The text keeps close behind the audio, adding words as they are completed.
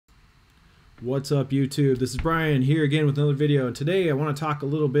What's up, YouTube? This is Brian here again with another video, and today I want to talk a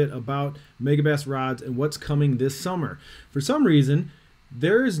little bit about Megabass rods and what's coming this summer. For some reason,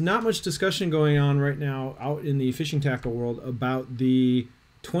 there is not much discussion going on right now out in the fishing tackle world about the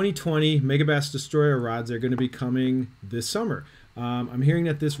 2020 Megabass Destroyer rods that are going to be coming this summer. I'm hearing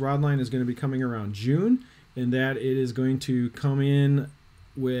that this rod line is going to be coming around June, and that it is going to come in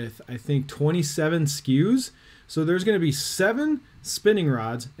with, I think, 27 SKUs. So there's going to be 7 spinning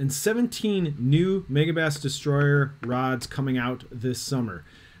rods and 17 new Megabass Destroyer rods coming out this summer.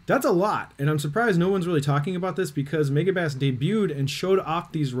 That's a lot, and I'm surprised no one's really talking about this because Megabass debuted and showed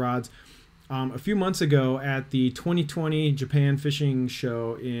off these rods a few months ago at the 2020 Japan Fishing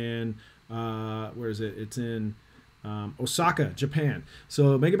Show in, where is it? It's in Osaka, Japan.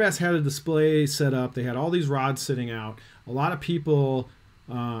 So Megabass had a display set up. They had all these rods sitting out. A lot of people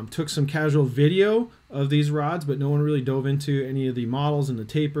took some casual video of these rods, but no one really dove into any of the models and the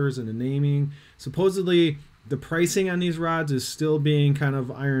tapers and the naming. Supposedly, the pricing on these rods is still being kind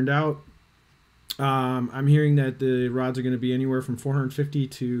of ironed out. I'm hearing that the rods are going to be anywhere from $450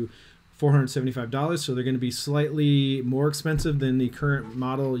 to $475, so they're going to be slightly more expensive than the current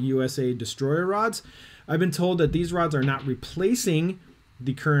model USA Destroyer rods. I've been told that these rods are not replacing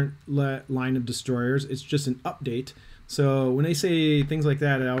the current line of Destroyers. It's just an update. So when they say things like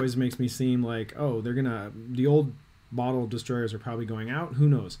that, it always makes me seem like, oh, the old model Destroyers are probably going out. Who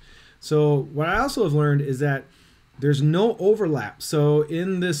knows? So what I also have learned is that there's no overlap. So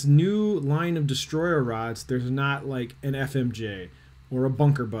in this new line of Destroyer rods, there's not like an FMJ or a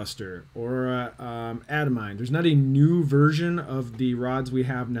Bunker Buster or a Adamine. There's not a new version of the rods we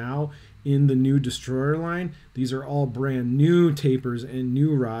have now in the new Destroyer line. These are all brand new tapers and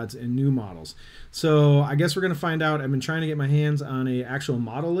new rods and new models. So I guess we're going to find out. I've been trying to get my hands on an actual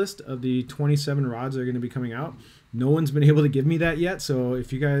model list of the 27 rods that are going to be coming out. No one's been able to give me that yet. So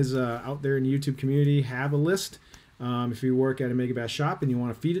if you guys out there in the YouTube community have a list, if you work at a Megabass shop and you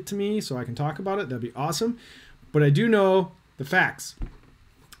want to feed it to me so I can talk about it, that'd be awesome. But I do know the facts.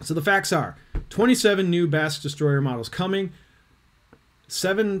 So the facts are 27 new Bass Destroyer models coming,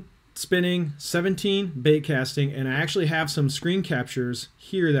 7 spinning, 17 bait casting, and I actually have some screen captures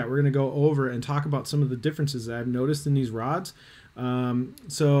here that we're going to go over and talk about some of the differences that I've noticed in these rods.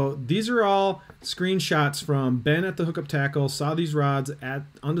 So these are all screenshots from Ben at the Hookup Tackle. Saw these rods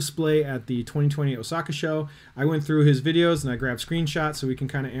on display at the 2020 Osaka show. I went through his videos and I grabbed screenshots so we can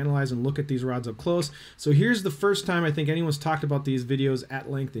kind of analyze and look at these rods up close. So here's the first time I think anyone's talked about these videos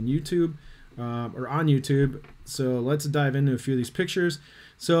at length in YouTube or on YouTube. So let's dive into a few of these pictures.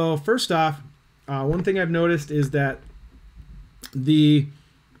 So first off, one thing I've noticed is that the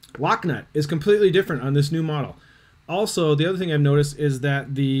lock nut is completely different on this new model. Also, the other thing I've noticed is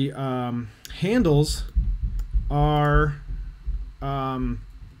that the handles are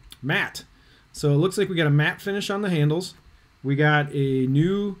matte. So it looks like we got a matte finish on the handles. We got a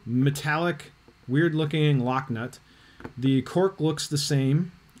new metallic, weird-looking lock nut. The cork looks the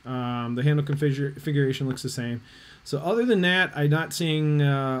same. The handle configuration looks the same. So other than that, I'm not seeing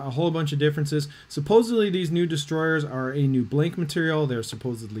a whole bunch of differences. Supposedly these new Destroyers are a new blank material. They're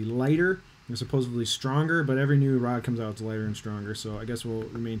supposedly lighter. They're supposedly stronger, but every new rod comes out lighter and stronger. So I guess will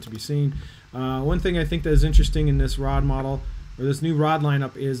remain to be seen. One thing I think that is interesting in this rod model, or this new rod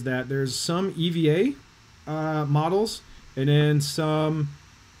lineup, is that there's some EVA models and then some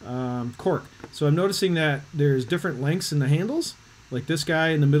cork. So I'm noticing that there's different lengths in the handles. Like this guy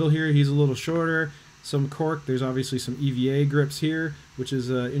in the middle here, he's a little shorter. Some cork. There's obviously some EVA grips here, which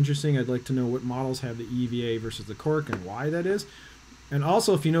is interesting. I'd like to know what models have the EVA versus the cork and why that is. And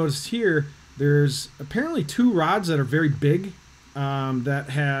also, if you notice here, there's apparently 2 rods that are very big that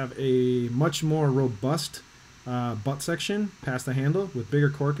have a much more robust butt section past the handle with bigger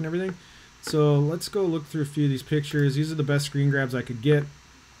cork and everything. So let's go look through a few of these pictures. These are the best screen grabs I could get.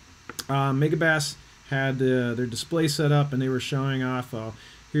 Megabass had their display set up and they were showing off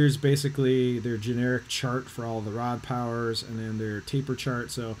here's basically their generic chart for all the rod powers and then their taper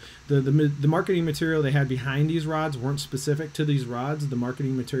chart. So the marketing material they had behind these rods weren't specific to these rods. The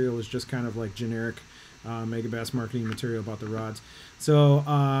marketing material was just kind of like generic Megabass marketing material about the rods. So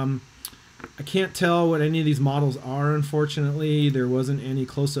I can't tell what any of these models are, unfortunately. There wasn't any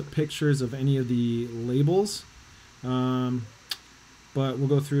close-up pictures of any of the labels. But we'll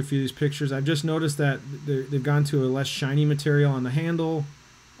go through a few of these pictures. I've just noticed that they've gone to a less shiny material on the handle.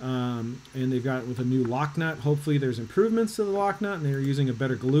 And they've got it with a new lock nut. Hopefully there's improvements to the lock nut and they're using a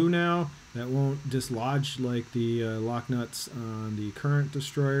better glue now that won't dislodge like the lock nuts on the current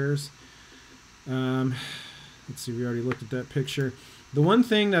Destroyers. Let's see, we already looked at that picture. The one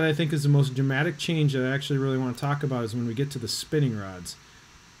thing that I think is the most dramatic change that I actually really want to talk about is when we get to the spinning rods.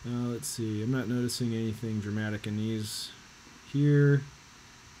 Let's see. I'm not noticing anything dramatic in these here.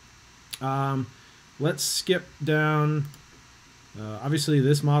 Let's skip down. Obviously,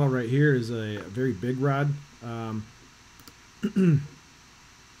 this model right here is a very big rod.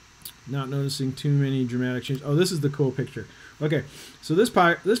 Not noticing too many dramatic changes. Oh, this is the cool picture. Okay, so this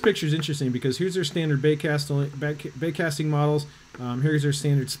picture is interesting because here's their standard bait casting models. Here's their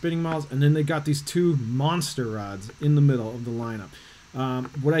standard spinning models, and then they got these two monster rods in the middle of the lineup.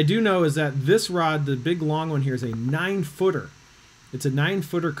 What I do know is that this rod, the big long one here, is a 9-footer. It's a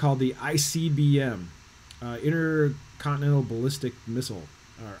 9-footer called the I.C.B.M, Intercontinental Ballistic Missile,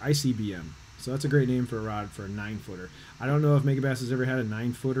 or I.C.B.M. So that's a great name for a rod for a 9-footer. I don't know if Megabass has ever had a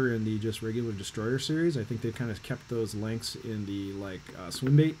 9-footer in the just regular Destroyer series. I think they've kind of kept those lengths in the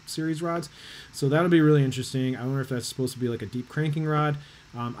swim bait series rods. So that'll be really interesting. I wonder if that's supposed to be like a deep cranking rod.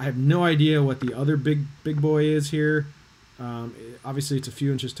 I have no idea what the other big boy is here. Obviously, it's a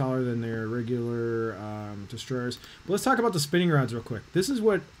few inches taller than their regular Destroyers. But let's talk about the spinning rods real quick. This is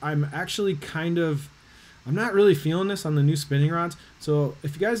what I'm actually I'm not really feeling this on the new spinning rods. So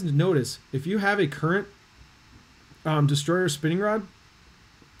if you guys notice, if you have a current Destroyer spinning rod,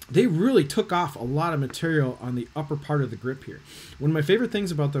 they really took off a lot of material on the upper part of the grip here. One of my favorite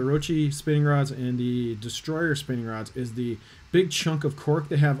things about the Orochi spinning rods and the Destroyer spinning rods is the big chunk of cork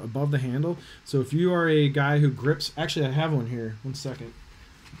they have above the handle. So if you are a guy who grips, actually I have one here, one second.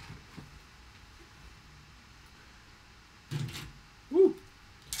 Woo.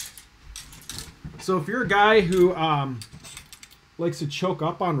 So if you're a guy who likes to choke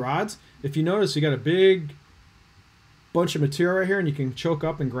up on rods, if you notice you got a big bunch of material right here and you can choke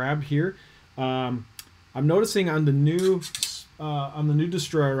up and grab here. I'm noticing on the new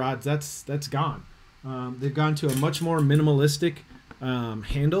Destroyer rods that's gone. They've gone to a much more minimalistic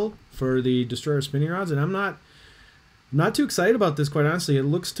handle for the Destroyer spinning rods, and I'm not too excited about this, quite honestly. It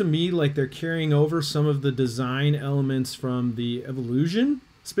looks to me like they're carrying over some of the design elements from the Evolution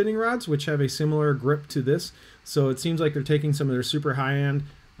spinning rods, which have a similar grip to this. So it seems like they're taking some of their super high-end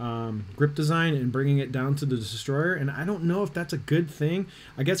grip design and bringing it down to the Destroyer, and I don't know if that's a good thing.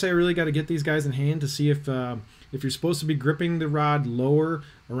 I guess I really got to get these guys in hand to see if you're supposed to be gripping the rod lower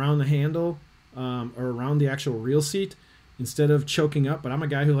around the handle or around the actual reel seat instead of choking up. But I'm a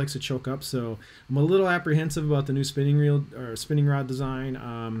guy who likes to choke up, so I'm a little apprehensive about the new spinning reel or spinning rod design.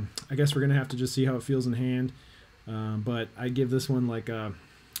 I guess we're gonna have to just see how it feels in hand. But I give this one like a,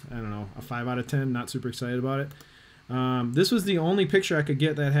 I don't know, a 5 out of 10. Not super excited about it. This was the only picture I could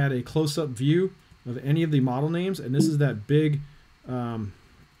get that had a close-up view of any of the model names, and this is that big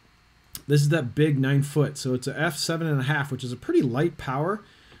 9-foot. So it's a F7.5, which is a pretty light power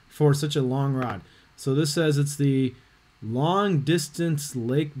for such a long rod. So this says it's the Long Distance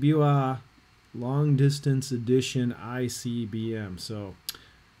Lake Biwa Long Distance Edition I.C.B.M. So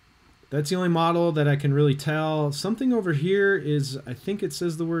that's the only model that I can really tell. Something over here is, I think it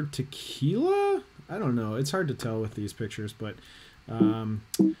says the word tequila. I don't know. It's hard to tell with these pictures, but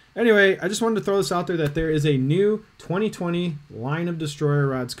anyway, I just wanted to throw this out there that there is a new 2020 line of Destroyer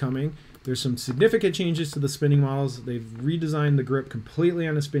rods coming. There's some significant changes to the spinning models. They've redesigned the grip completely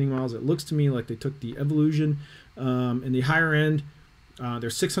on the spinning models. It looks to me like they took the Evolution in the higher end, their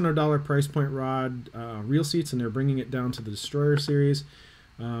 $600 price point rod reel seats, and they're bringing it down to the Destroyer series.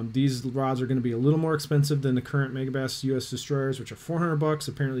 These rods are going to be a little more expensive than the current Megabass US Destroyers, which are $400.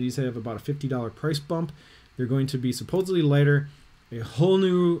 Apparently these have about a $50 price bump. They're going to be supposedly lighter, a whole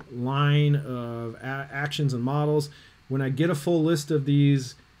new line of actions and models. When I get a full list of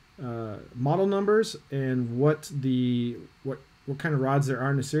these model numbers and what kind of rods there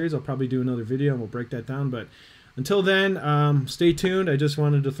are in the series, I'll probably do another video and we'll break that down. But until then, stay tuned. I just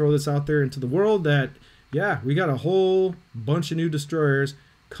wanted to throw this out there into the world that, yeah, we got a whole bunch of new Destroyers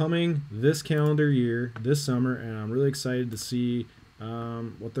coming this calendar year, this summer, and I'm really excited to see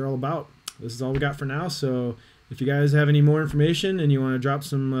what they're all about. This is all we got for now, so if you guys have any more information and you want to drop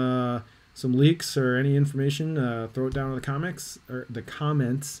some leaks or any information, throw it down in the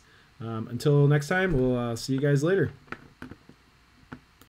comments. Until next time, we'll see you guys later.